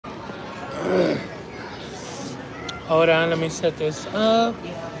Hold on, let me set this up.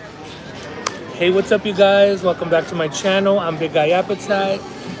 Hey, what's up, you guys? Welcome back to my channel. I'm Big Guy Appetite.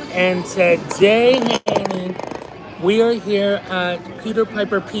 And today, honey, we are here at Peter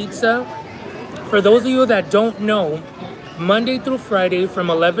Piper Pizza. For those of you that don't know, Monday through Friday from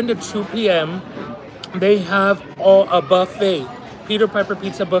 11 to 2 p.m., they have a buffet. Peter Piper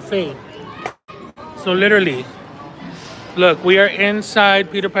Pizza buffet. So literally, look, we are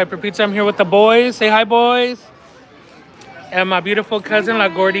inside Peter Piper Pizza. I'm here with the boys. Say hi, boys. And my beautiful cousin, La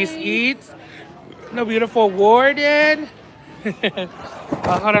Gordy's Eats. The beautiful Warden.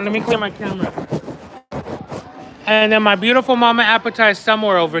 Hold on, let me clear my camera. And then my beautiful mama Appetite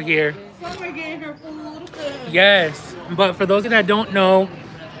somewhere over here. Somewhere getting her food. Yes, but for those that don't know,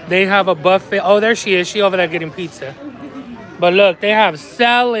 they have a buffet. Oh, there she is. She over there getting pizza. But look, they have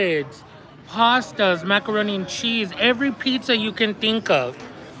salads, pastas, macaroni and cheese, every pizza you can think of.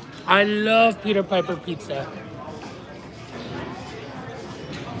 I love Peter Piper Pizza.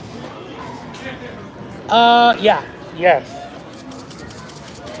 Yes.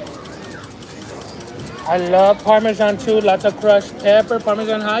 I love Parmesan too, lots of crushed pepper,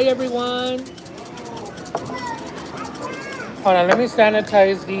 Parmesan. Hi, everyone. Hold on, let me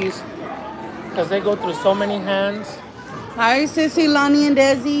sanitize these because they go through so many hands. Hi, Sissy, Lonnie, and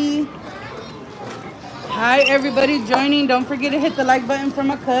Desi. Hi, everybody joining. Don't forget to hit the like button for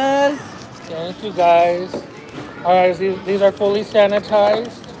my cuz. Thank you, guys. All right, these are fully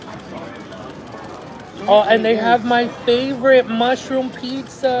sanitized. Oh, and they have my favorite mushroom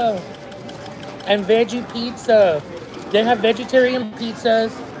pizza and veggie pizza. They have vegetarian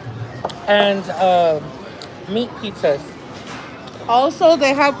pizzas and meat pizzas. Also,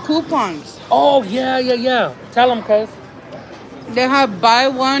 they have coupons. Oh, yeah. Tell them, cuz. They have buy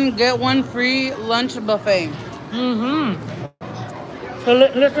one, get one free lunch buffet. So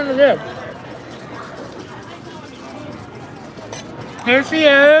listen to this. Here she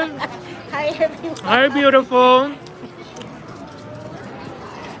is. Hi, everyone. Hi, beautiful.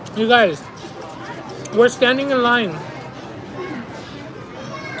 You guys, we're standing in line.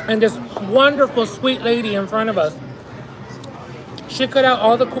 And this wonderful, sweet lady in front of us, she cut out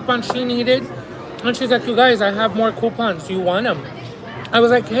all the coupons she needed. And she's like, you guys, I have more coupons. Do you want them? I was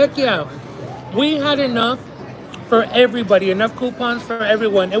like, heck yeah. We had enough for everybody, enough coupons for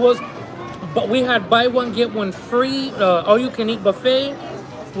everyone. But we had buy one, get one free, all you can eat buffet.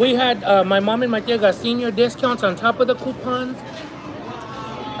 We had, my mom and my tia got senior discounts on top of the coupons.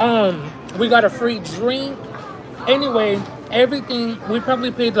 We got a free drink. Anyway, everything, we probably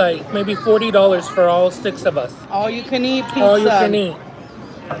paid like maybe $40 for all 6 of us. All you can eat pizza. All you can eat.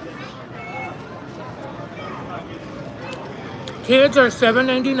 Kids are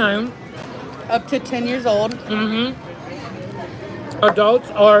 $7.99. Up to 10 years old.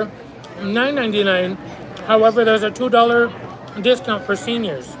 Adults are $9.99. However, there's a $2 discount for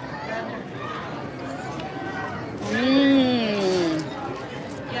seniors.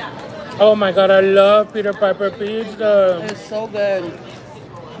 Oh my God, I love Peter Piper Pizza. It's so good.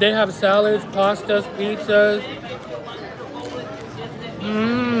 They have salads, pastas, pizzas.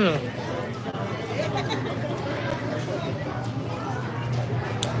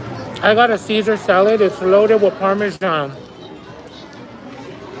 I got a Caesar salad. It's loaded with Parmesan.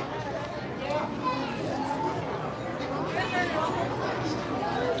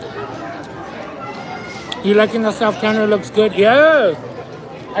 You liking the South Counter? Looks good. Yes.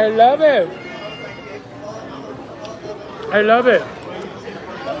 I love it. I love it.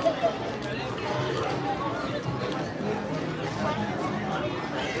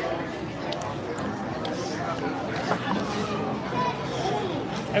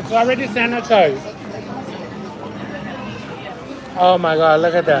 It's already sanitized. Oh my God,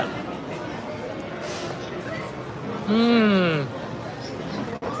 look at that.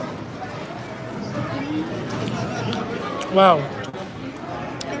 Wow.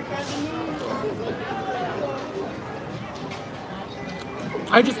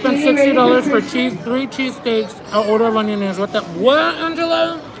 I just spent $60 for 3 cheesesteaks, an order of onion rings. What the? What,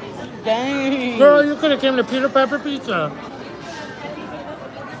 Angela? Dang. Girl, you could have came to Peter Piper Pizza.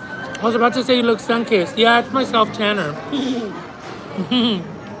 I was about to say you look sun-kissed. Yeah, it's my self-tanner.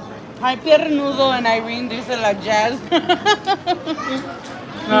 Hi, Piernudo and Irene. These are like jazz.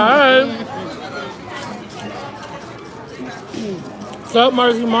 Hi. What's up,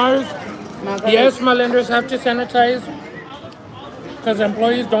 Marzi Mars? Yes, my lenders have to sanitize because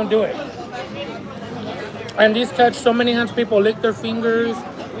employees don't do it. And these touch so many hands, people lick their fingers.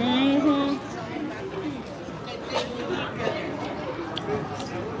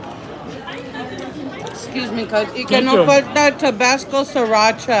 Excuse me, cuz. Y que no falta Tabasco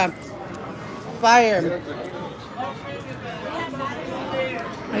Sriracha. fire.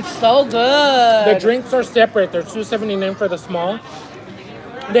 It's so good. The drinks are separate. They're $2.79 for the small.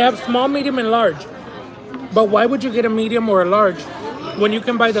 They have small, medium, and large. But why would you get a medium or a large when you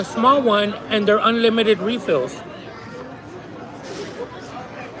can buy the small one and they're unlimited refills?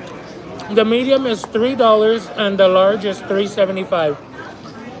 The medium is $3 and the large is $3.75.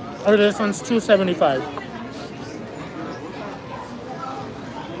 Or this one's $2.75.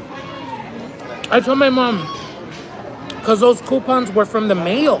 I told my mom, because those coupons were from the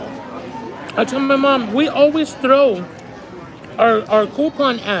mail. I told my mom, we always throw our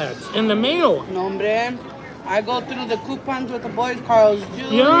coupon ads in the mail. No, hombre. I go through the coupons with the boys, Carl's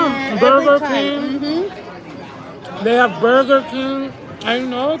Jr. Yeah, Burger King. They have Burger King. I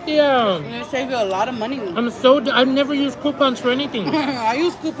know, Tia. They save you a lot of money. I've never used coupons for anything. I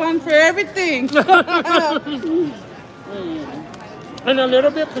use coupons for everything. And a little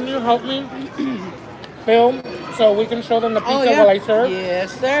bit, can you help me film so we can show them the pizza while I serve?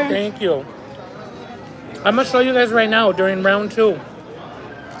 Yes, sir. Thank you. I'm going to show you guys right now during round 2.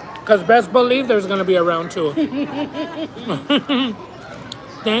 Because best believe there's going to be a round 2.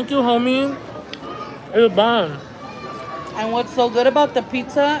 Thank you, homie. It was bomb. And what's so good about the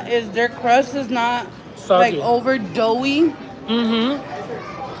pizza is their crust is not Soggy. like over doughy. Mm-hmm.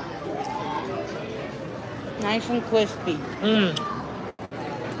 Nice and crispy.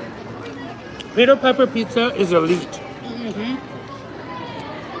 Peter Pepper pizza is elite.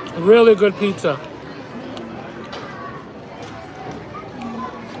 Really good pizza.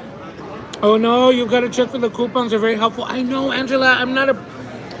 Oh no, you gotta check for the coupons. They're very helpful. I know, Angela. I'm not a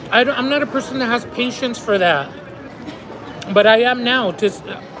person that has patience for that. But I am now.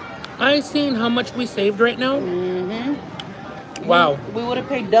 I seen how much we saved right now. Wow. We would have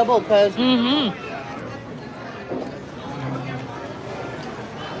paid double because.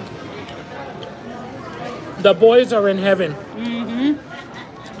 The boys are in heaven.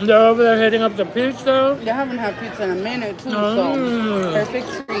 They're over there heading up the pizza. They haven't had pizza in a minute too, so perfect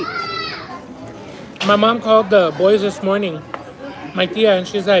treat. My mom called the boys this morning, my tia, and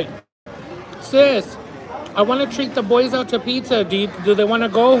she's like, sis, I want to treat the boys out to pizza. Do they want to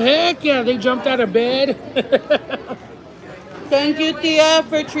go? Heck yeah, they jumped out of bed. Thank you, tia,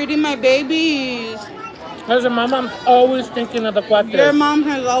 for treating my babies. Because my mom's always thinking of the cuates. Your mom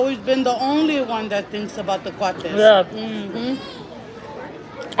has always been the only one that thinks about the cuates. Yeah.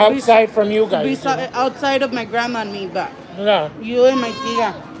 Outside from you guys. Outside of my grandma and me, but yeah. you and my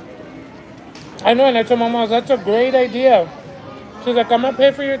tia. I know, and I told my mom, that's a great idea. She's like, I'm going to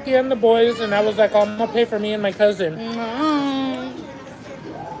pay for your tia and the boys. And I was like, I'm going to pay for me and my cousin.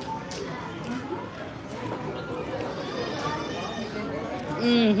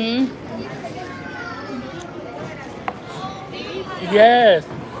 Yes.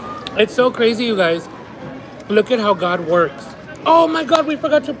 It's so crazy, you guys. Look at how God works. Oh my God, we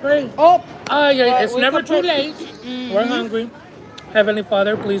forgot to pray. It's never too late. We're hungry. Heavenly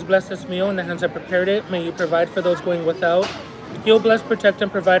Father, please bless this meal in the hands that prepared it. May you provide for those going without. Heal, bless, protect,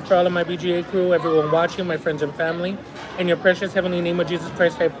 and provide for all of my BGA crew, everyone watching, my friends and family. In your precious heavenly name of Jesus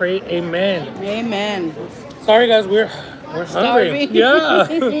Christ, I pray. Amen. Amen. Sorry, guys, we're hungry. Starving.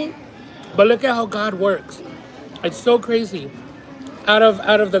 Yeah. But look at how God works. It's so crazy. Out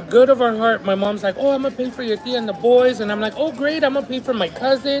of the good of our heart, my mom's like, oh, I'm going to pay for your tia and the boys. And I'm like, oh, great, I'm going to pay for my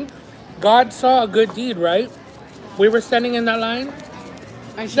cousin. God saw a good deed, right? We were standing in that line.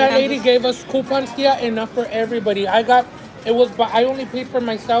 That lady gave us coupons, tia, enough for everybody. I only paid for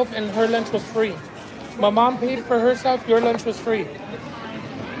myself and her lunch was free. My mom paid for herself, your lunch was free.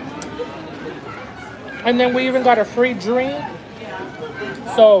 And then we even got a free drink.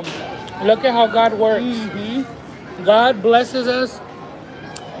 So, look at how God works. God blesses us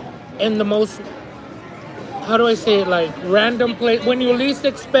in the most, how do I say it, like random place, when you least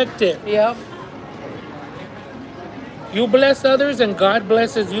expect it. Yep. You bless others and God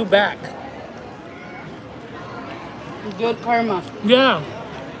blesses you back. Good karma. Yeah.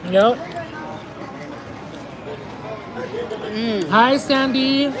 Yep. Hi,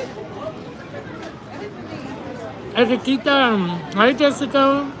 Sandy. Eriquita. Hi,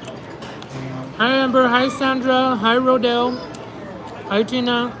 Jessica. Hi, Amber. Hi, Sandra. Hi, Rodell. Hi,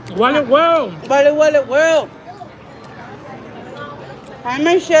 Tina. Wallet World. Wallet World. Hi,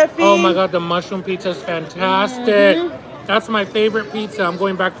 my chefy. Oh my God, the mushroom pizza is fantastic. That's my favorite pizza. I'm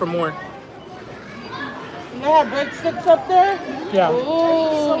going back for more. You have breadsticks up there? Yeah.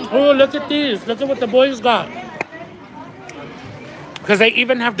 Oh, look at these. Look at what the boys got. Because they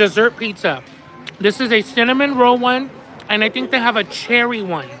even have dessert pizza. This is a cinnamon roll one, and I think they have a cherry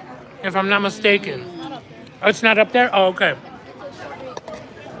one, if I'm not mistaken. Oh, it's not up there? Oh, okay.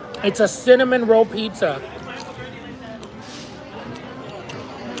 It's a cinnamon roll pizza.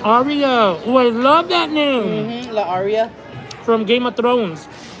 Aria. Oh, I love that name. La Aria. From Game of Thrones.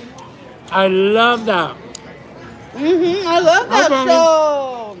 I love that. I love that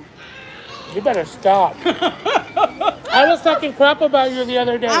show. You better stop. I was talking crap about you the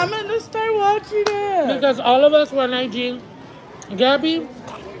other day. I'm gonna start watching it. Because all of us were on IG. Gabby,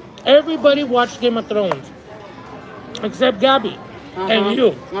 everybody watched Game of Thrones. Except Gabby and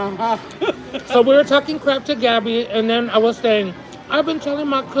you. So we were talking crap to Gabby, and then I was saying, I've been telling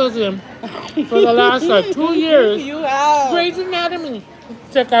my cousin for the last 2 years. You have. Grey's Anatomy.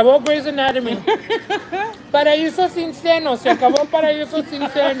 Se acabó Grey's Anatomy. Paraíso sin senos. Se acabó Paraíso sin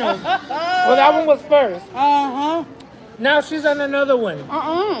senos. Well, that one was first. Now she's on another one.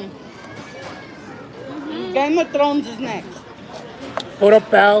 Game of Thrones is next. Puro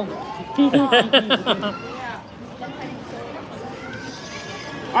pal.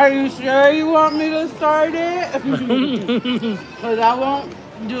 Are you sure you want me to start it? Because I won't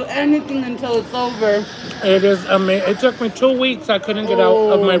do anything until it's over. It is amazing. It took me 2 weeks. I couldn't get out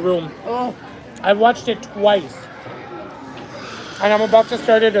of my room. Oh. I watched it twice. And I'm about to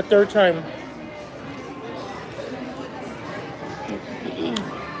start it a third time.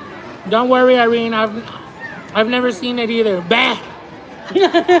 Don't worry, Irene. I've never seen it either. Bah!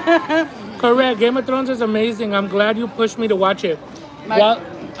 Correct. Game of Thrones is amazing. I'm glad you pushed me to watch it.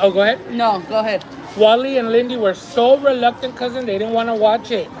 Oh, go ahead. No, go ahead. Wally and Lindy were so reluctant, cousin. They didn't want to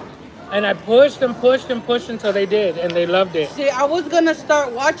watch it. And I pushed and pushed and pushed until they did. And they loved it. See, I was going to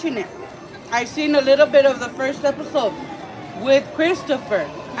start watching it. I seen a little bit of the first episode with Christopher.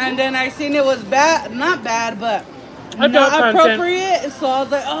 And then I seen it was bad. Not bad, but not appropriate. So I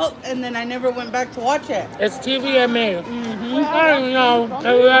was like, oh. And then I never went back to watch it. It's TVMA. I don't know.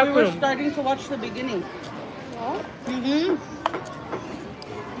 We were starting to watch the beginning.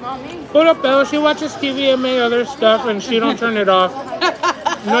 Put up, Belle. She watches TVMA, other stuff, and she don't turn it off.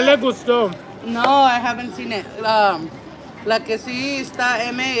 No le gustó. No, I haven't seen it. La que sí está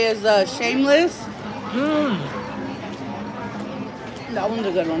M is Shameless. That one's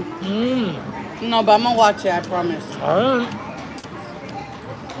a good one. No, but I'm gonna watch it, I promise. Alright.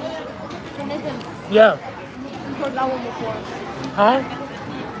 Yeah. You've heard that one before. Huh?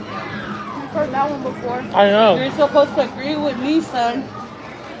 You've heard that one before. I know. You're supposed to agree with me, son.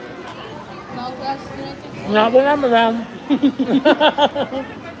 No, that's Not when I'm around.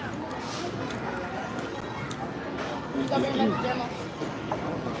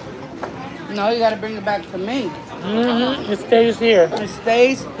 No, you gotta bring it back to me. It stays here. It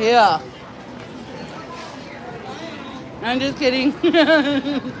stays here. I'm just kidding.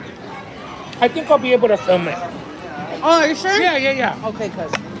 I think I'll be able to film it. Oh, are you sure? Yeah. Okay,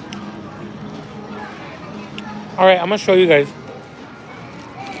 cuz. Alright, I'm gonna show you guys.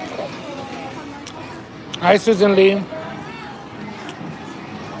 Hi, Susan Lee.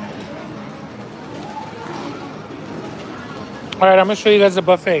 Alright, I'm gonna show you guys the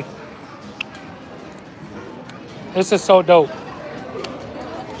buffet. This is so dope.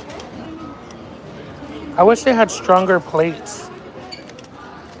 I wish they had stronger plates.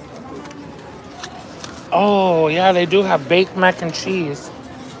 Oh, yeah, they do have baked mac and cheese.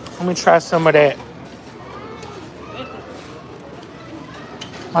 Let me try some of that.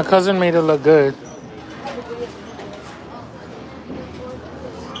 My cousin made it look good.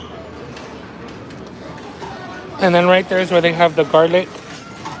 And then right there is where they have the garlic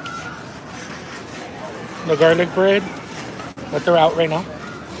bread. But they're out right now.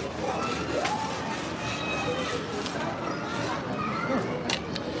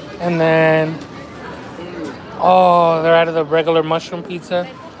 And then, oh, they're out of the regular mushroom pizza.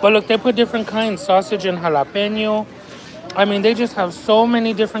 But look, they put different kinds. Sausage and jalapeno. I mean, they just have so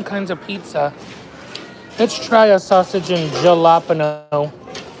many different kinds of pizza. Let's try a sausage and jalapeno.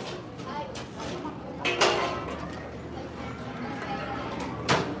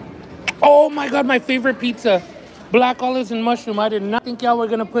 Oh my God, my favorite pizza. Black olives and mushroom. I did not think y'all were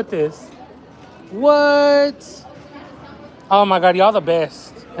gonna put this. What? Oh my God, y'all the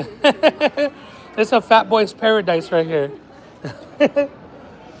best. It's a fat boy's paradise right here.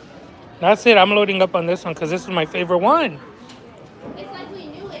 That's it. I'm loading up on this one because this is my favorite one. It's like we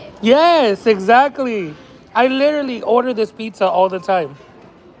knew it. Yes, exactly. I literally order this pizza all the time.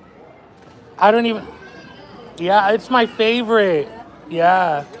 I don't even... Yeah, it's my favorite.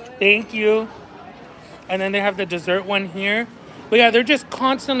 Yeah. Thank you. And then they have the dessert one here. But yeah, they're just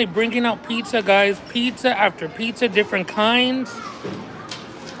constantly bringing out pizza, guys. Pizza after pizza, different kinds.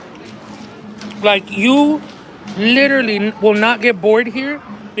 Like, you literally will not get bored here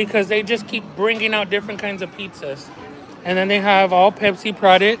because they just keep bringing out different kinds of pizzas. And then they have all Pepsi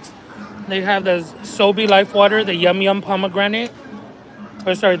products. They have the Sobe Life Water, the Yum Yum pomegranate.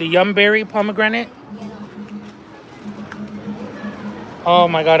 Or sorry, the Yum Berry pomegranate. Oh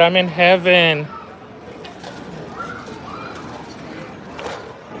my God, I'm in heaven.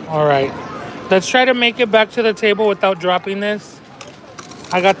 All right. Let's try to make it back to the table without dropping this.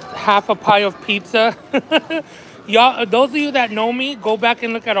 I got half a pie of pizza. Y'all, those of you that know me, go back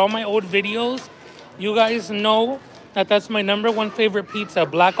and look at all my old videos. You guys know that that's my #1 favorite pizza,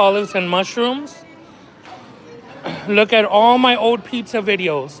 black olives and mushrooms. Look at all my old pizza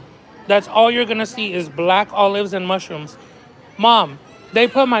videos. That's all you're gonna see is black olives and mushrooms. Mom, they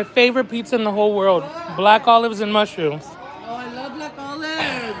put my favorite pizza in the whole world, black olives and mushrooms. Oh, I love black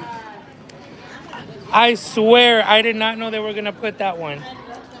olives. I swear, I did not know they were gonna put that one.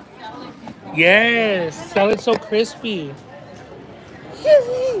 Yes, sell it so crispy.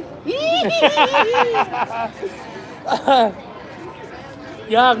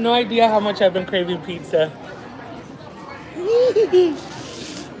 You have no idea how much I've been craving pizza.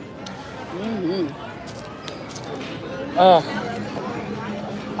 Oh,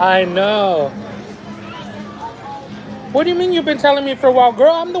 I know. What do you mean you've been telling me for a while?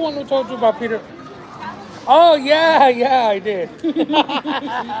 Girl, I'm the one who told you about Peter. Oh, yeah, I did.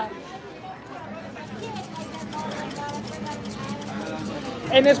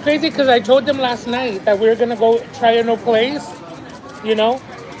 And it's crazy because I told them last night that we were going to go try a new place, you know?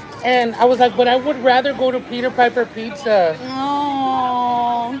 And I was like, but I would rather go to Peter Piper Pizza.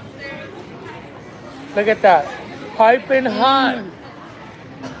 Oh. Look at that. Piping hot.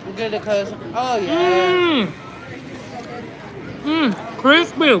 Good because, oh yeah.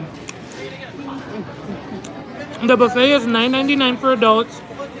 Crispy. The buffet is $9.99 for adults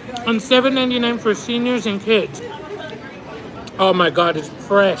and $7.99 for seniors and kids. Oh my God, it's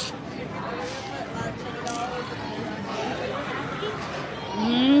fresh.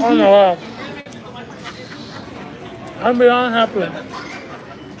 Oh my God. I'm beyond happy.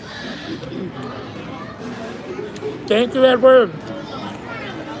 Thank you, Edward.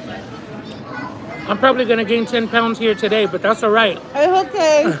 I'm probably going to gain 10 pounds here today, but that's all right. It's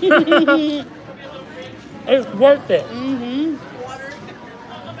okay. It's worth it.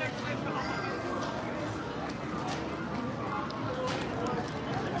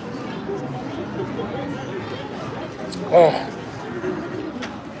 Oh.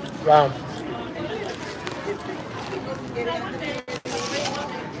 Wow.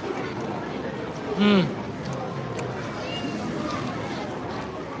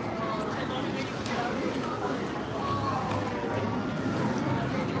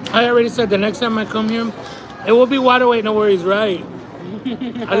 I already said the next time I come here, it will be Waterway, no worries, right?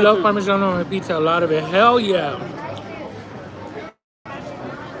 I love Parmesan on my pizza, a lot of it. Hell yeah.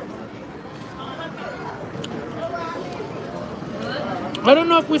 I don't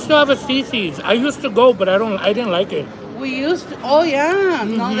know if we still have a Cece's. I used to go, but I didn't like it. We used to, oh yeah.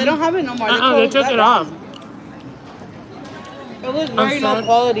 No, they don't have it no more. They took it off. It was very low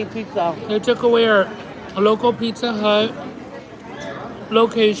quality pizza. They took away our local Pizza Hut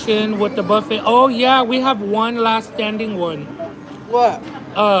location with the buffet. Oh yeah, we have one last standing one. What?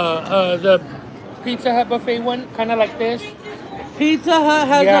 The Pizza Hut buffet one, kind of like this. Pizza Hut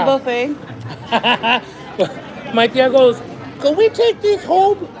has a buffet. My tia goes, "Could we take these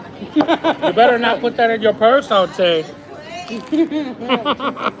home?" You better not put that in your purse, I'll say.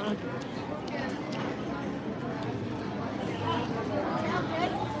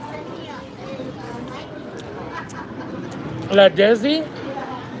 La Desi?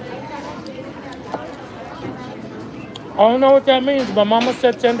 I don't know what that means, but Mama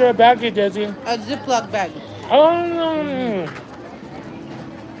said send her a baggie, Desi. A Ziploc bag. Oh, no.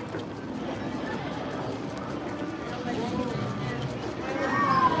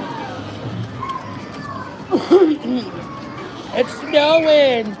 It's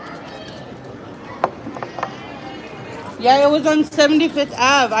snowing. Yeah, it was on 75th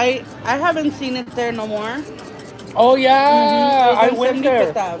Ave. I haven't seen it there no more. Oh yeah, I went 75th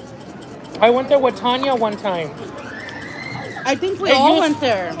there. Ave. I went there with Tanya one time. I think we all went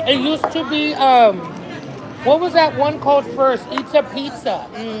there. It used to be what was that one called first? Eats a Pizza.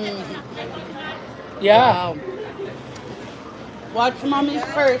 Yeah. Wow. Watch Mommy's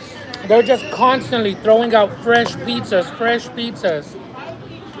purse. They're just constantly throwing out fresh pizzas.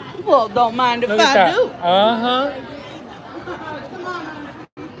 Well, don't mind if Look at I that. do.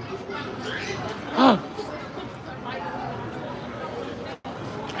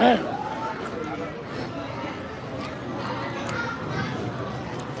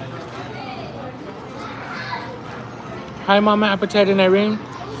 Hi, Mama Appetite and Irene.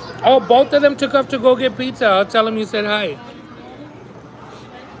 Oh, both of them took off to go get pizza. I'll tell them you said hi.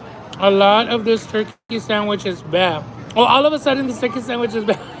 A lot of this turkey sandwich is bad. Oh, all of a sudden this turkey sandwich is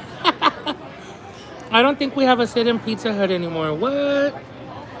bad. I don't think we have a sit-in Pizza Hut anymore. What?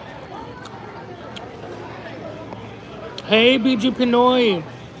 Hey, BG Pinoy.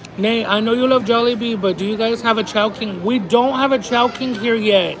 Nay, I know you love Jollibee, but do you guys have a Chowking? We don't have a Chowking here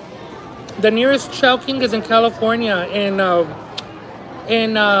yet. The nearest Chowking is in California, in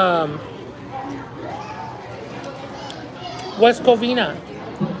West Covina.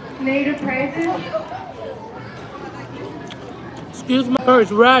 Native prices. Excuse my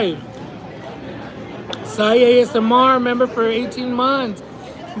words, right. Sai ASMR, member for 18 months.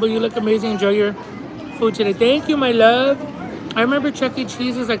 But you look amazing. Enjoy your food today. Thank you, my love. I remember Chuck E.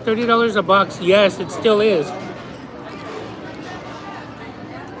 Cheese is like $30 a box. Yes, it still is.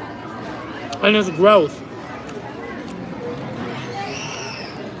 And it's gross.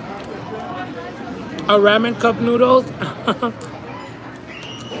 A ramen cup noodles.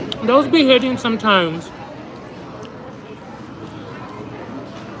 Those be hitting sometimes.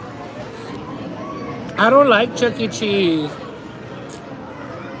 I don't like Chuck E. Cheese.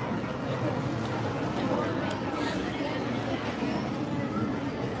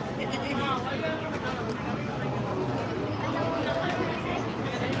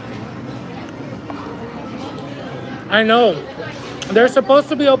 I know. They're supposed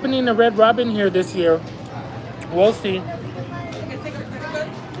to be opening a Red Robin here this year. We'll see.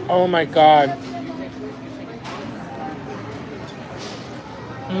 Oh my God.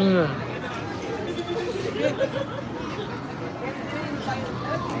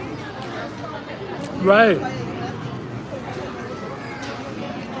 Right.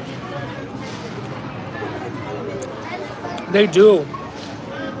 They do.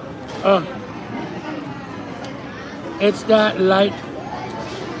 It's that light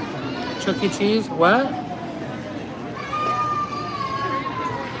Chuck E. Cheese. What?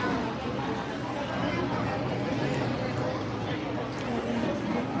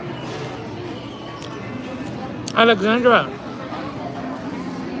 Alexandra.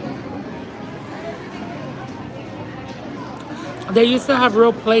 They used to have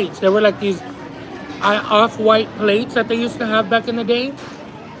real plates. They were like these off-white plates that they used to have back in the day.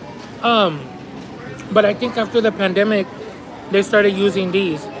 But I think after the pandemic, they started using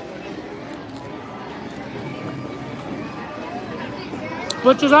these.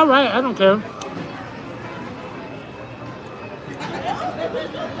 Which is alright, I don't care.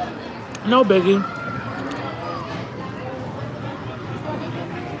 No biggie.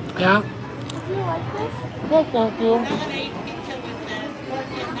 Yeah? Do you like this? Yes, thank you.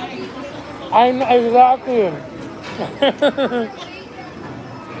 I know, exactly.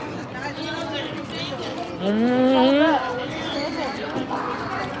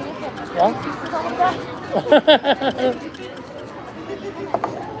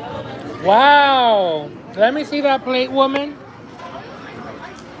 Wow. Let me see that plate, woman.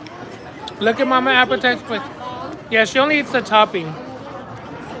 Look at Mama Appetite's plate. Yeah, she only eats the topping.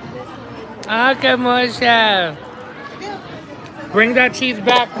 Okay, Moshe. Bring that cheese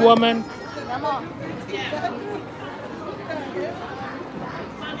back, woman.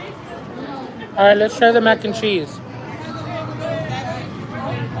 All right, let's try the mac and cheese.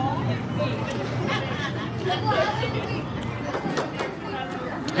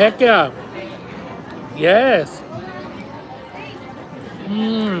 Heck yeah. Yes.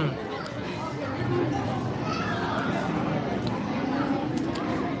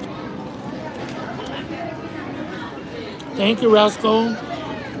 Thank you, Roscoe.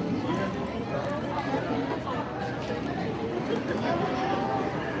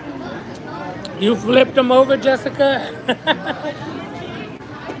 You flipped them over, Jessica?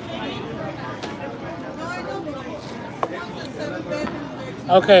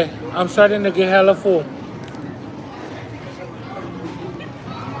 Okay, I'm starting to get hella full.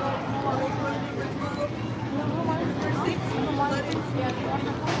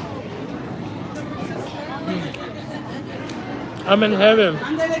 I'm in heaven.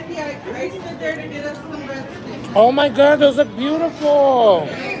 Oh my God, those look beautiful.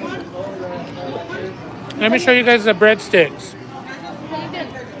 Let me show you guys the breadsticks.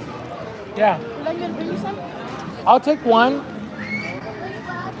 Yeah. Would like me to bring you some? I'll take one.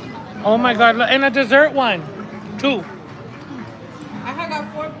 Oh my God, and a dessert one. Two. I had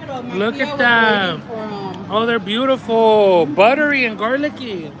got 4 of them. Look at them. Oh, they're beautiful. Buttery and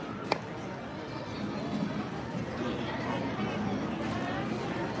garlicky.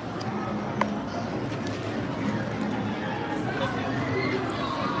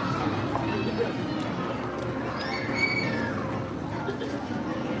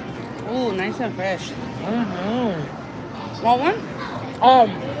 nice and fresh. Mm-hmm. Want one?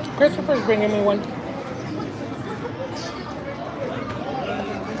 Christopher's bringing me one.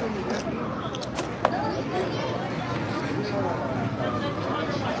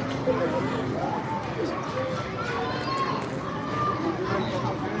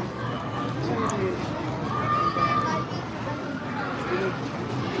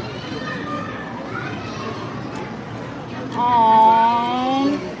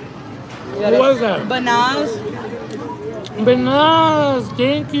 What was that? Bananas. Bananas,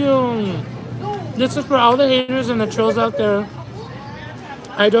 thank you. This is for all the haters and the trolls out there.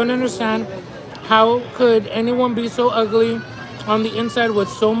 I don't understand how could anyone be so ugly on the inside with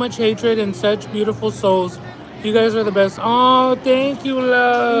so much hatred and such beautiful souls. You guys are the best. Oh, thank you,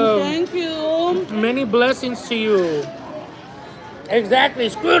 love. Thank you. Many blessings to you. Exactly.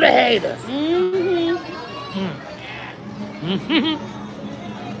 Screw the haters.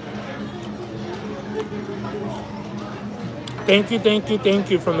 Thank you, thank you,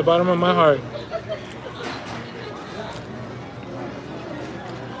 thank you from the bottom of my heart.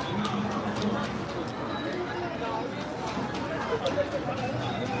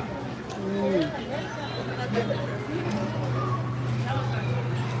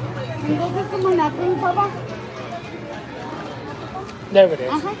 Can you go get some more napkins, Papa? There it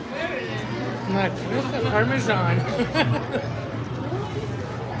is. Uh-huh. Like, where's the Parmesan?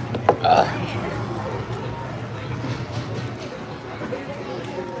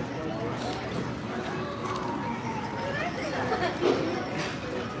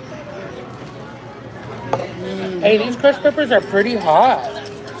 Hey, these crushed peppers are pretty hot.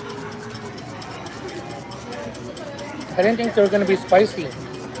 I didn't think they were going to be spicy.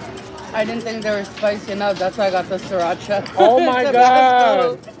 I didn't think they were spicy enough. That's why I got the sriracha. Oh my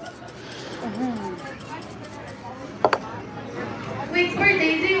God. Wait for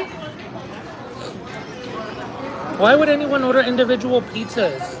Daisy. Why would anyone order individual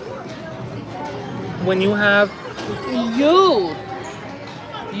pizzas when you have... You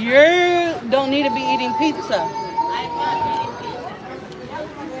don't need to be eating pizza.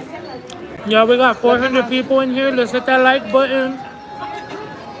 Yeah, we got 400 people in here. Let's hit that like button.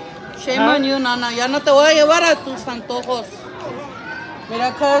 Shame on you, Nana. Ya no te voy a llevar a tus antojos.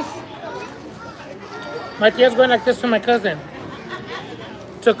 Mira, cuz. My tia's going like this to my cousin.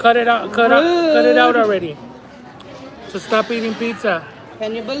 To cut it out, cut it out already. To stop eating pizza.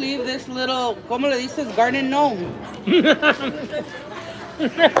 Can you believe this little, ¿cómo le dices? Garden gnome.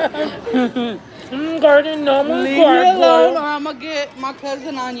 Garden gnome. Leave me alone or I'm going to get my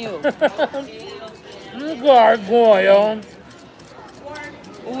cousin on you. Gargoyle.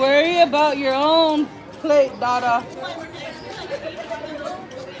 Worry about your own plate, Dada.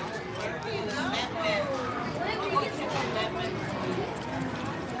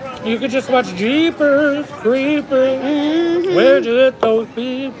 You could just watch Jeepers Creepers. Where'd you get those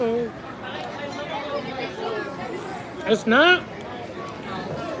people? It's not.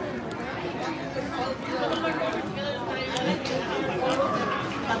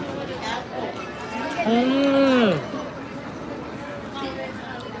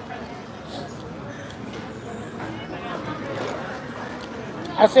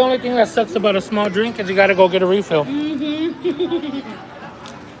 That's the only thing that sucks about a small drink is you gotta go get a refill.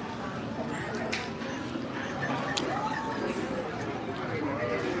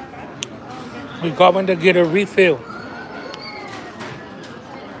 We going to get a refill.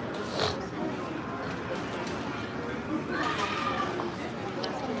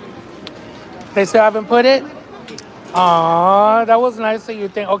 They still haven't put it? Aw, that was nice of you.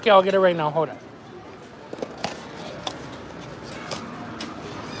 Okay, I'll get it right now. Hold on.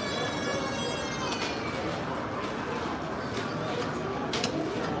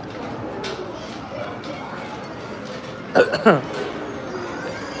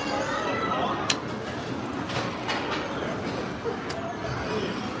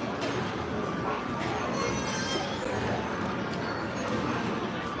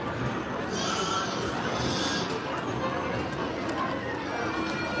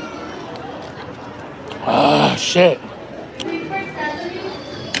 Oh, shit.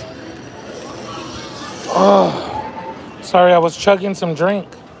 Oh, sorry, I was chugging some drink.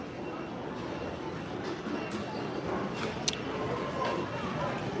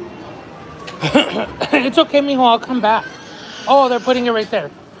 It's okay, mijo, I'll come back. Oh, they're putting it right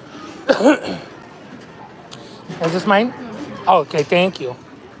there. Is this mine? Oh, okay, thank you.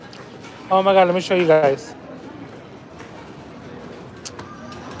 Oh my God, let me show you guys.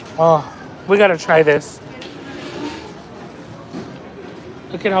 Oh, we gotta try this.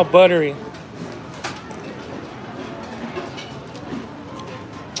 Look at how buttery.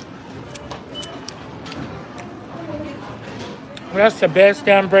 That's the best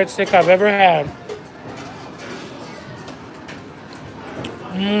damn breadstick I've ever had.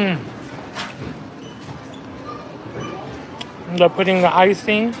 Mmm. They're putting the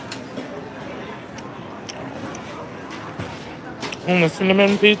icing on the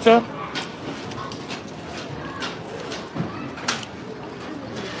cinnamon pizza.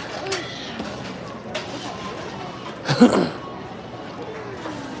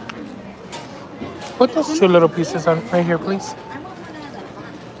 Put those two little pieces on right here, please.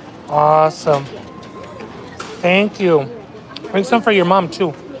 Awesome. Thank you. Bring some for your mom,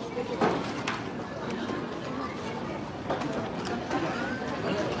 too.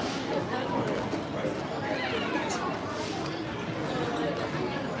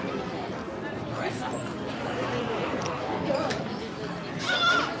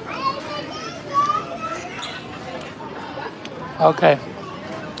 Okay.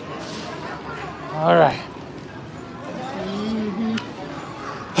 All right.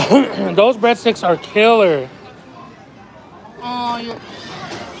 Those breadsticks are killer. Oh, you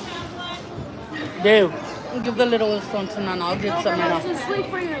Dude. give the little one to Nana. I'll get some now. Sleep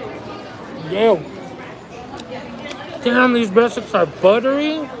for you. Dude. Damn, these breadsticks are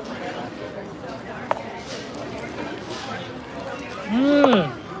buttery.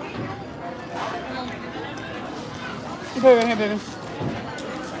 Mmm. Here, baby.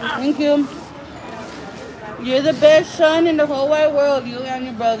 Thank you. You're the best son in the whole wide world, you and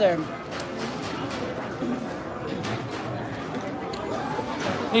your brother.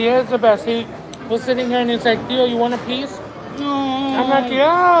 He is the best. He was sitting here and he's like, Theo, you want a piece? Aww. I'm like,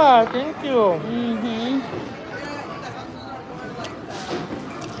 yeah, thank you.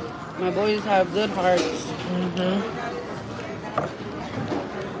 My boys have good hearts.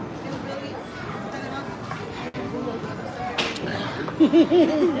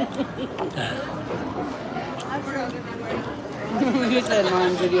 You said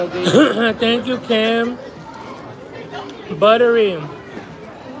mom video game. Thank you, Kim. Buttery.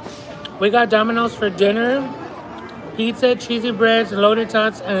 We got Domino's for dinner. Pizza, cheesy breads, loaded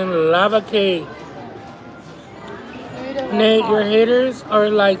tots, and lava cake. Nate, your haters are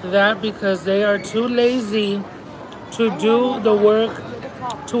like that because they are too lazy to do the work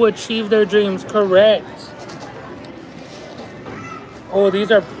to achieve their dreams. Correct. Oh,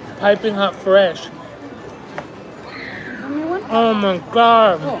 these are piping hot fresh. Oh my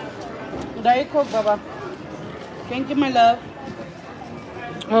God. Oh, Diet Coke, Baba. Thank you, my love.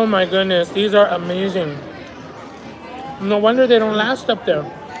 Oh my goodness, these are amazing. No wonder they don't last up there.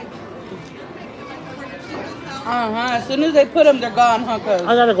 As soon as they put them, they're gone, huh? Cause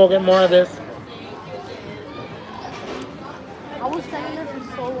I gotta go get more of this. I was standing there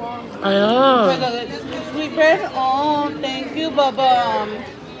for so long. I know. sweet bread. Oh, thank you, Baba.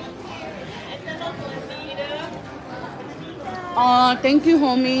 Oh, thank you,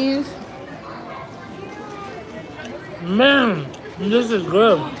 homies. Man, this is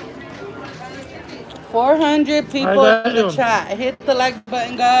good. 400 people in the chat. Hit the like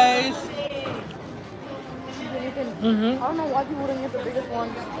button, guys. I don't know why people didn't get the biggest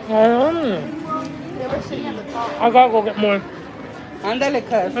ones. I know. They were sitting at the top. I gotta go get more. Andale,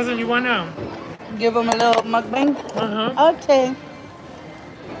 cuz. Listen, you want now? Give them a little mukbang. Uh-huh. Okay.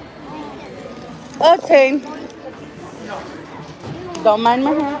 Okay. Don't mind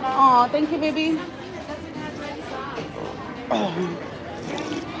my hair. Aw, thank you, baby.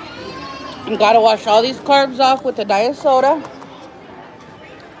 You gotta wash all these carbs off with the diet soda.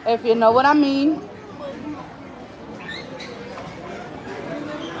 If you know what I mean.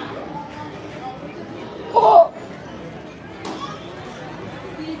 Oh.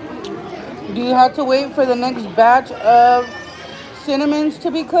 Do you have to wait for the next batch of cinnamons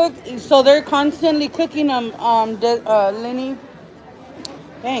to be cooked? So they're constantly cooking them, Lenny.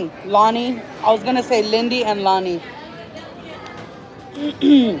 Dang, Lonnie. I was gonna say Lindy and Lonnie.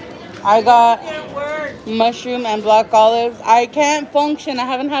 I got mushroom and black olives. I can't function. I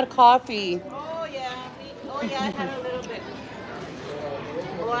haven't had coffee. Oh yeah, I had a little bit.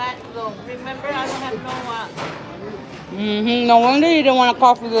 Black though. Remember, I don't have no. No wonder you didn't want a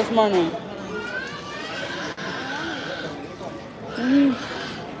coffee this morning.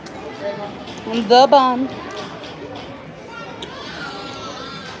 The bomb.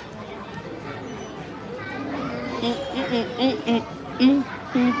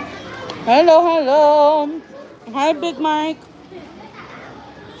 Hello, hello. Hi, Big Mike.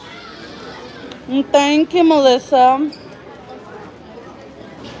 Thank you, Melissa.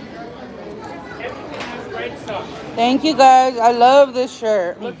 Thank you, guys. I love this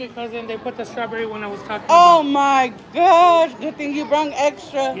shirt. Look at cousin, they put the strawberry when I was talking Oh about. my gosh. Good thing you brought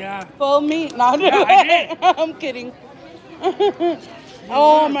extra. Yeah. Full meat. No, Yeah, I did. I'm kidding.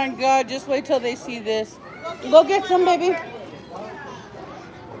 Oh my God, just wait till they see this. Go get some, baby.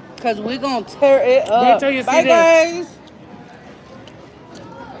 Because we're going to tear it up. Wait till you see Bye, this. guys.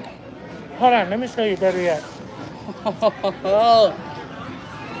 Hold on, let me show you better yet.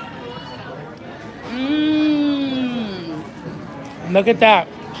 Mmm. Look at that.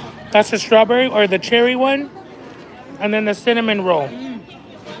 That's the strawberry or the cherry one. And then the cinnamon roll.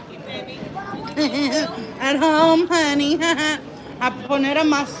 At home, honey. A poner a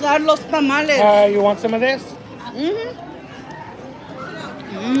amasar los tamales. You want some of this?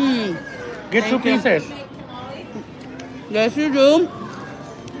 Get two pieces. Yes, you do.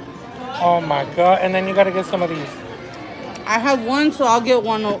 Oh my God. And then you got to get some of these. I have one, so I'll get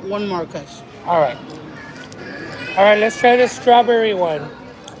one more, cuz. All right. All right, let's try this strawberry one.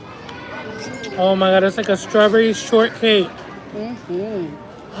 Oh my God, it's like a strawberry shortcake. Oh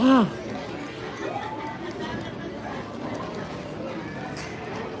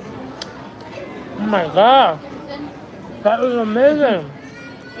my God. That was amazing.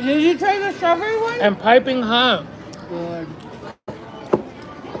 Did you try the strawberry one? And piping hot. Good.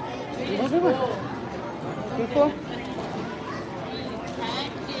 Beautiful.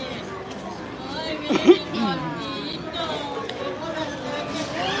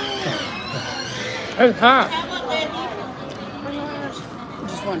 It's hot.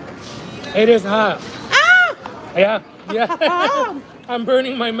 Just one. It is hot. Ah! Yeah. I'm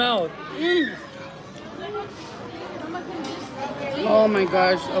burning my mouth. Oh my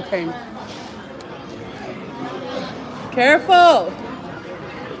gosh. Okay. Careful.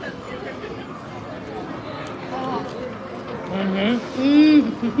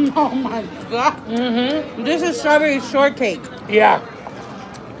 Oh my God. This is strawberry shortcake. Yeah.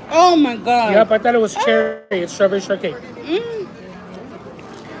 Oh my God. Yep, I thought it was cherry. It's strawberry shortcake.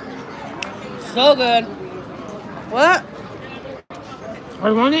 So good. What?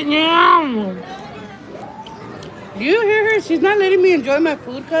 I want it now. Do you hear her? She's not letting me enjoy my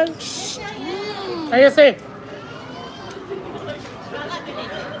food, cuz. Cállese.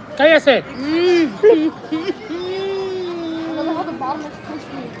 Cállese. Look how the bottom is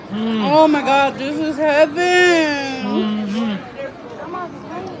crispy. Oh my God, this is heaven. Come on,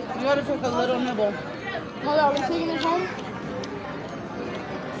 You gotta take a little nibble. Mother, are we taking this home?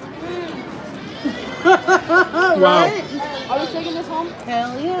 Wow. Are we taking this home?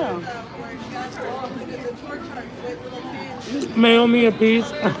 Hell yeah. Mail me a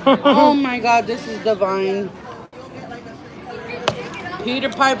piece. Oh my God, this is divine. Peter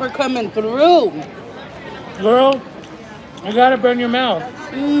Piper coming through. Girl, you gotta burn your mouth.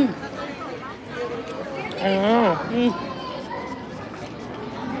 I know.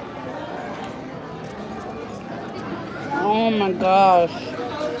 Oh my gosh.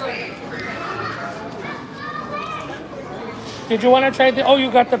 Did you want to try the? Oh, you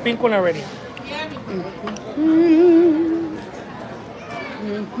got the pink one already.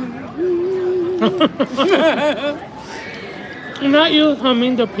 Not you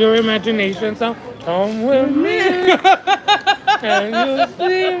humming the Pure Imagination song. Come with me. Can you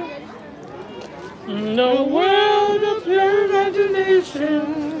see the world of pure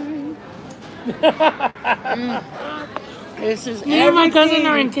imagination? This is Me and my cousin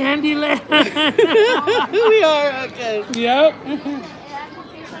are in Candyland. We are, okay. Yep, It actually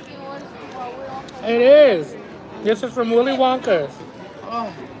tastes like it was while we were all playing. it is. This is from Willy Wonka's.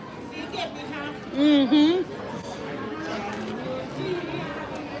 Oh.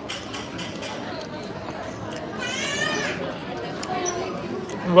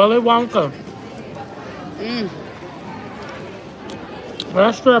 Willy Wonka.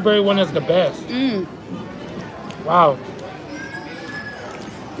 That strawberry one is the best. Wow.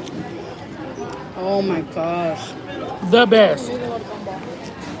 Oh my gosh. The best.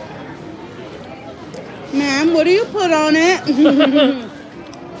 Ma'am, what do you put on it?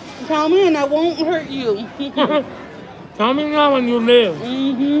 Tell me and I won't hurt you. Tell me now when you live.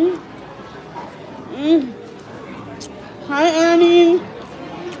 Hi, Annie.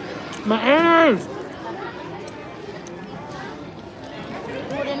 My hands.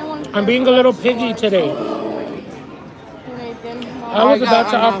 Would anyone I'm being a little piggy today. do anything? I was about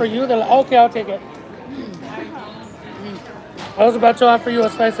to offer you the... Okay, I'll take it. I was about to offer you a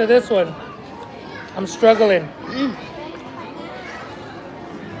slice of this one. I'm struggling.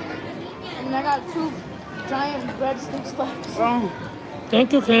 And I got 2 giant breadsticks left. Oh,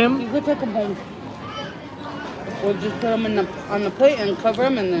 Thank you, Kim. you could take them home. We'll just put them on the plate and cover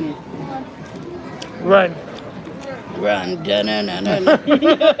them and then Run. run.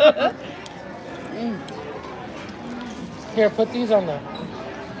 Here, put these on there.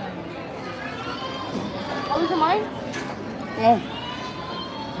 Are we for mine? Oh.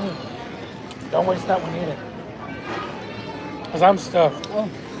 Don't waste that one either. Because I'm stuffed. Oh.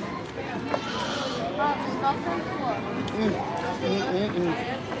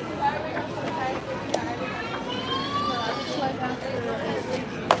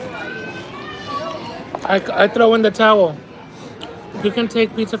 I throw in the towel. You can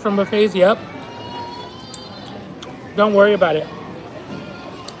take pizza from buffets, yep. Don't worry about it.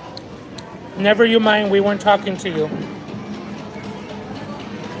 Never you mind, we weren't talking to you.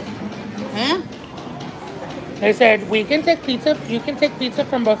 Huh? They said, we can take pizza, you can take pizza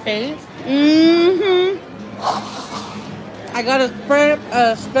from buffets. Mm-hmm. I got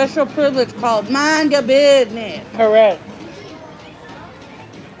a special privilege called Mind Your Business. Correct.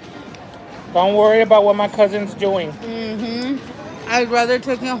 Don't worry about what my cousin's doing. Mm-hmm. I'd rather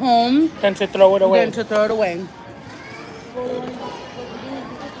take it home than to throw it away.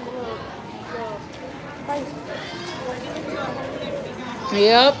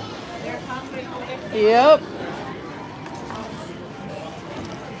 Yep. Yep.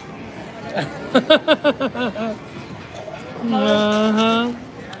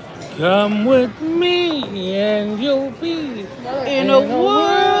 Come with me and you'll be in a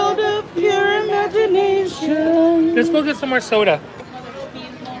world of pure imagination. Let's go get some more soda.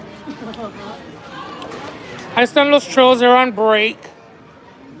 Ahí están los trolls, they're on break.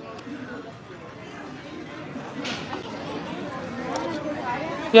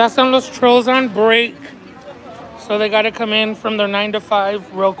 Ya están los trolls on break. So they gotta come in from their 9 to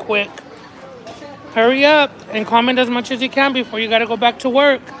 5 real quick. Hurry up and comment as much as you can before you gotta go back to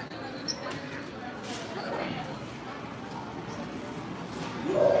work.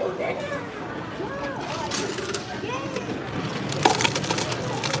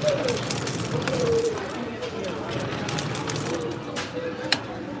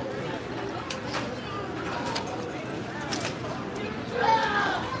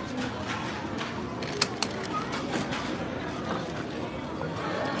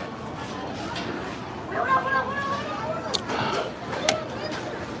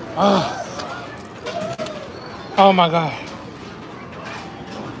 Oh my God.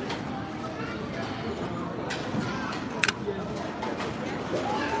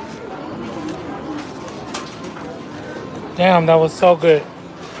 Damn, that was so good.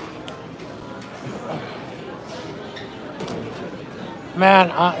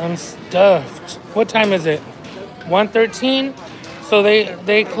 Man, I am stuffed. What time is it? 1:13? So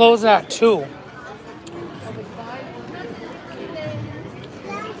they close at 2.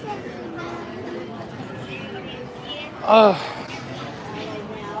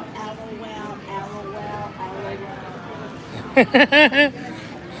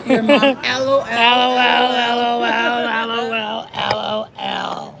 Your mom, LOL.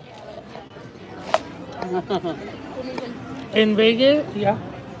 In Vegas? Yeah.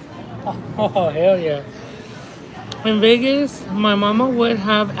 Oh, hell yeah. In Vegas, my mama would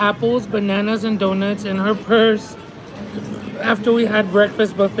have apples, bananas, and donuts in her purse after we had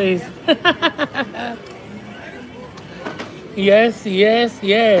breakfast buffets. Yes, yes,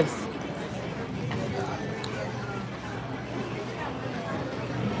 yes.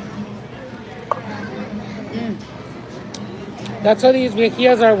 That's how these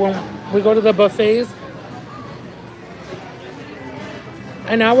viejitas are when we go to the buffets.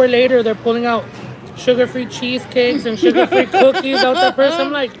 An hour later, they're pulling out sugar-free cheesecakes and sugar-free cookies out the purse.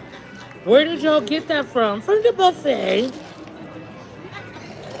 I'm like, where did y'all get that from? From the buffet.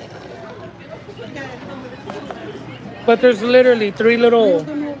 But there's literally 3 little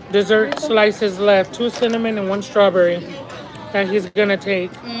dessert slices left. 2 cinnamon and 1 strawberry that he's gonna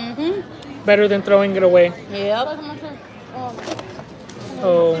take. Mm-hmm. Better than throwing it away. Yep.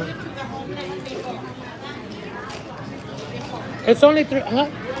 So it's only 3, huh?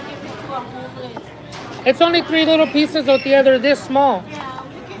 It's only 3 little pieces out there. They're this small.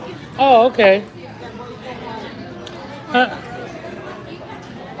 Oh, okay.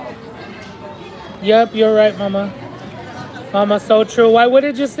 Yep, you're right, Mama. Mama, so true. Why would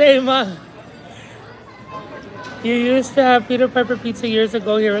it just say, Ma? You used to have Peter Piper Pizza years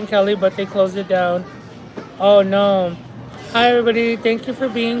ago here in Cali, but they closed it down. Oh, no. Hi, everybody. Thank you for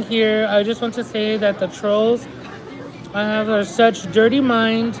being here. I just want to say that the trolls have such dirty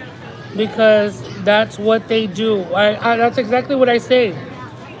mind because that's what they do. That's exactly what I say.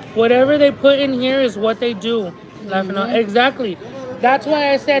 Whatever they put in here is what they do. Laughing out. Exactly. That's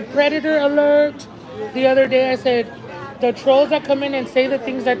why I said predator alert. The other day I said the trolls that come in and say the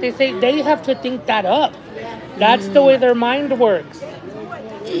things that they say, they have to think that up. That's the way their mind works.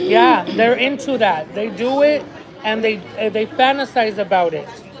 Yeah, they're into that. They do it and they fantasize about it.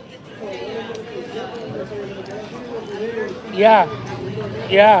 Yeah.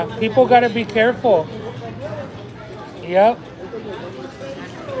 Yeah. People gotta be careful. Yep.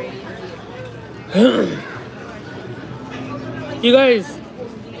 You guys,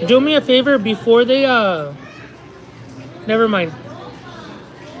 do me a favor before they never mind.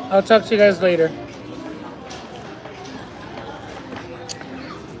 I'll talk to you guys later.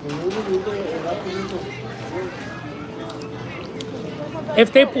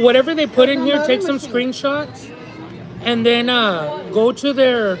 If they whatever they put in here, take some screenshots and then go to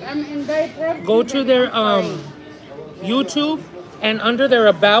their YouTube, and under their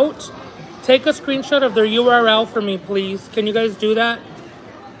about, take a screenshot of their URL for me, please. Can you guys do that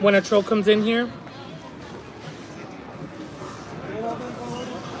when a troll comes in here?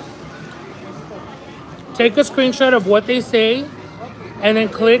 Take a screenshot of what they say and then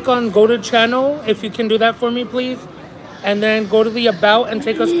click on go to channel, if you can do that for me, please. And then go to the about and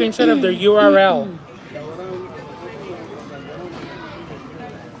take a screenshot of their URL.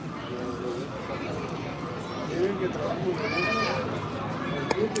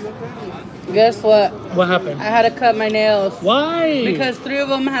 Guess what? What happened? I had to cut my nails. Why? Because 3 of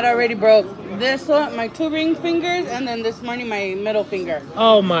them had already broke. This one, my 2 ring fingers, and then this morning my middle finger.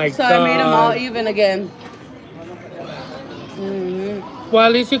 Oh my God. So I made them all even again. Well,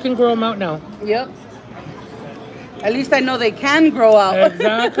 at least you can grow them out now. Yep. At least I know they can grow out.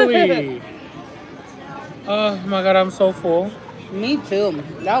 Exactly. Oh my God, I'm so full. Me too.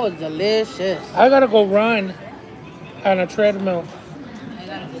 That was delicious. I gotta go run on a treadmill.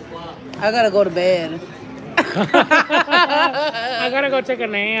 I gotta go to bed. I gotta go take a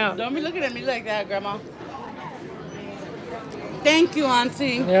nap. Don't be looking at me like that, Grandma. Thank you,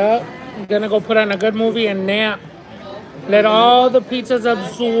 Auntie. Yep. I'm gonna go put on a good movie and nap. Let all the pizzas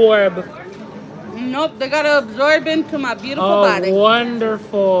absorb. Nope, they gotta absorb into my beautiful Oh, body.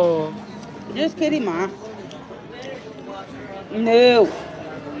 wonderful. Just kidding, Ma. No.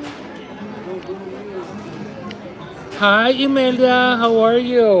 Hi, Imelda. How are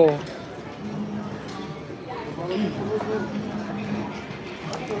you?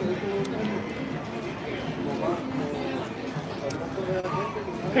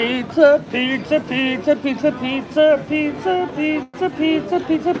 Pizza, pizza, pizza, pizza, pizza, pizza, pizza, pizza,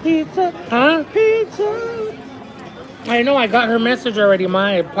 pizza, pizza. Huh? Pizza. I know, I got her message already.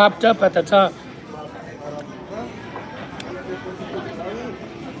 Mine popped up at the top.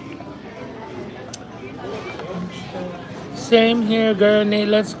 Same here, girl. Nate,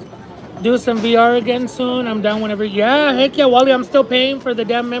 let's do some VR again soon. I'm down whenever. Yeah, heck yeah, Wally. I'm still paying for the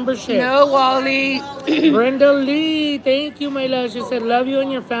damn membership. No, Wally. Brenda Lee, thank you, my love. She said, love you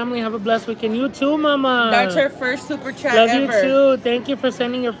and your family. Have a blessed weekend. You too, mama. That's her first super chat love ever. you too. Thank you for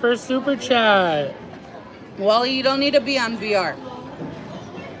sending your first super chat. Wally, you don't need to be on VR.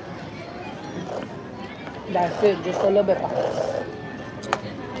 That's it, just a little bit.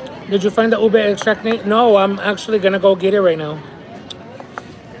 Did you find the ube extract, Nate? No, I'm actually gonna go get it right now.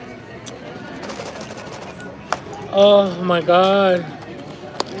 Oh my God.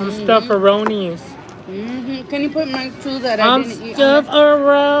 I'm stufferonis. Can you put my 2 that I'm I didn't eat?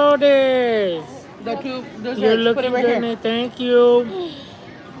 stufferonis. The 2, those You're are, looking put it right good, here. Nate. Thank you.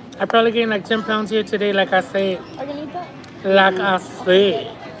 I probably gained like 10 pounds here today, like I said. Are you gonna eat that? Like I said.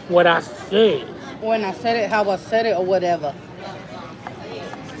 What I said. When I said it, how I said it, or whatever.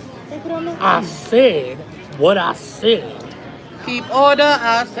 Can you put it on there? I said what I said. Keep order,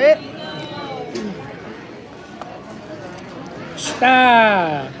 I said.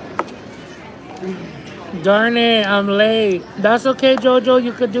 Stop. Darn it, I'm late. That's okay, Jojo.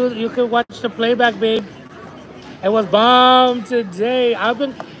 You could watch the playback, babe. It was bomb today.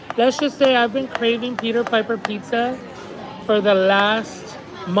 Let's just say I've been craving Peter Piper pizza for the last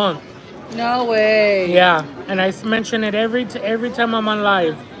month. No way. Yeah, and I mention it every time I'm on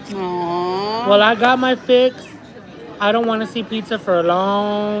live. Aww. Well, I got my fix. I don't want to see pizza for a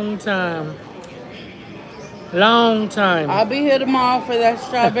long time. Long time. I'll be here tomorrow for that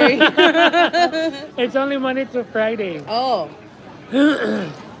strawberry. It's only Monday to Friday. Oh.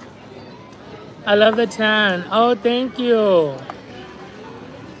 I love the tan. Oh, thank you.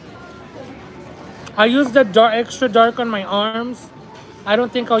 I use the extra dark on my arms. I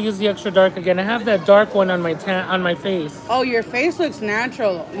don't think I'll use the extra dark again. I have that dark one on my face. Oh, your face looks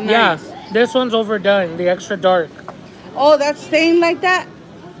natural. Nice. Yeah, this one's overdone. The extra dark. Oh, that's stained like that?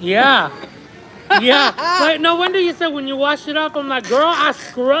 Yeah. Yeah. Like, no wonder you said when you wash it off, I'm like, girl, I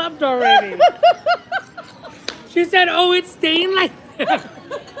scrubbed already. She said, oh, it's stained like that.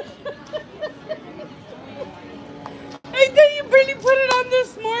 I think you really put it on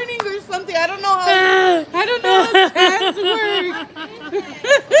this morning or something. I don't know how hands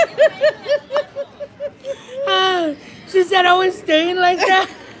work. She said, how it's staying like that?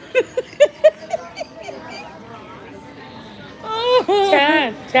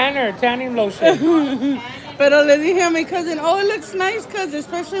 Tanning lotion. Pero le dije a my cousin, oh, it looks nice, cause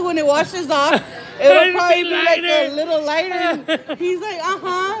especially when it washes off, it'll probably be like a little lighter. He's like,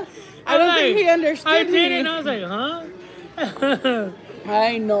 uh-huh. I don't think he understood I did me. it, and I was like, huh?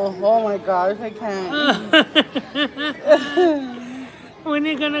 I know. Oh my gosh, I can't. When are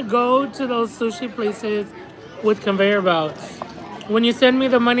you gonna go to those sushi places with conveyor belts? When you send me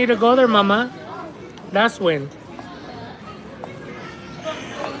the money to go there, mama, that's when.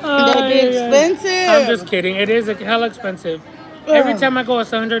 They'd be expensive. I'm just kidding. It is hella expensive. Every time I go,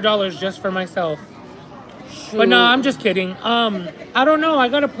 it's $100 just for myself. Shoot. But no, I'm just kidding. I don't know. I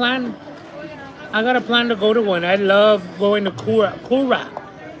got a plan. To go to one. I love going to Kura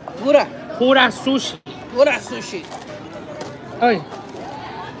sushi. Kura sushi. Hey.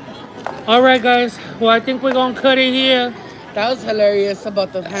 All right, guys. Well, I think we're gonna cut it here. That was hilarious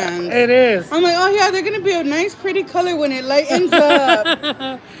about the hands. It is. I'm like, oh yeah, they're gonna be a nice, pretty color when it lightens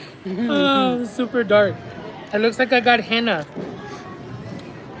up. Oh, super dark. It looks like I got henna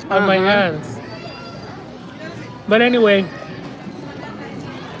on my hands. But anyway,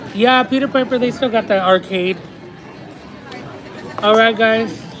 yeah, Peter Piper, they still got that arcade. All right,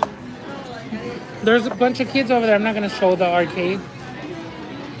 guys. There's a bunch of kids over there. I'm not gonna show the arcade.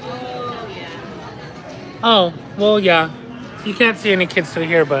 Oh, well, yeah. You can't see any kids through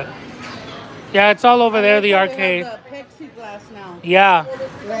here, but yeah, it's all over there, the arcade. The plexiglass now. Yeah.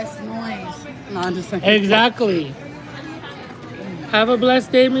 Less noise. No, I'm just saying. Exactly. Have a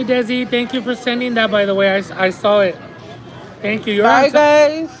blessed day, me Desi. Thank you for sending that, by the way. I saw it. Thank you. Bye,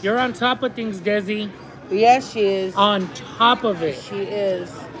 guys. You're on top of things, Desi. Yes, she is. On top of it. She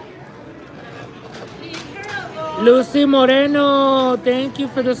is. Lucy Moreno, thank you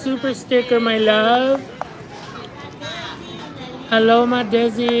for the super sticker, my love. Hello, my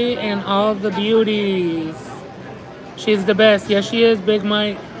Desi and all the beauties. She's the best. Yes, she is, Big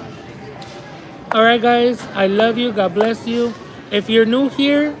Mike. All right, guys. I love you. God bless you. If you're new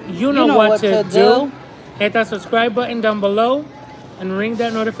here, you know what to do. Hit that subscribe button down below and ring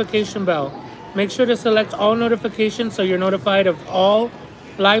that notification bell. Make sure to select all notifications so you're notified of all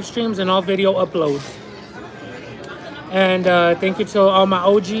live streams and all video uploads. And thank you to all my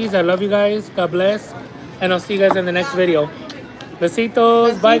OGs. I love you guys. God bless. And I'll see you guys in the next video.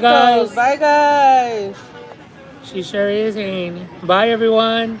 Besitos. Bye, guys. Bye, guys. She sure is, Haney. Bye,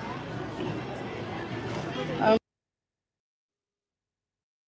 everyone.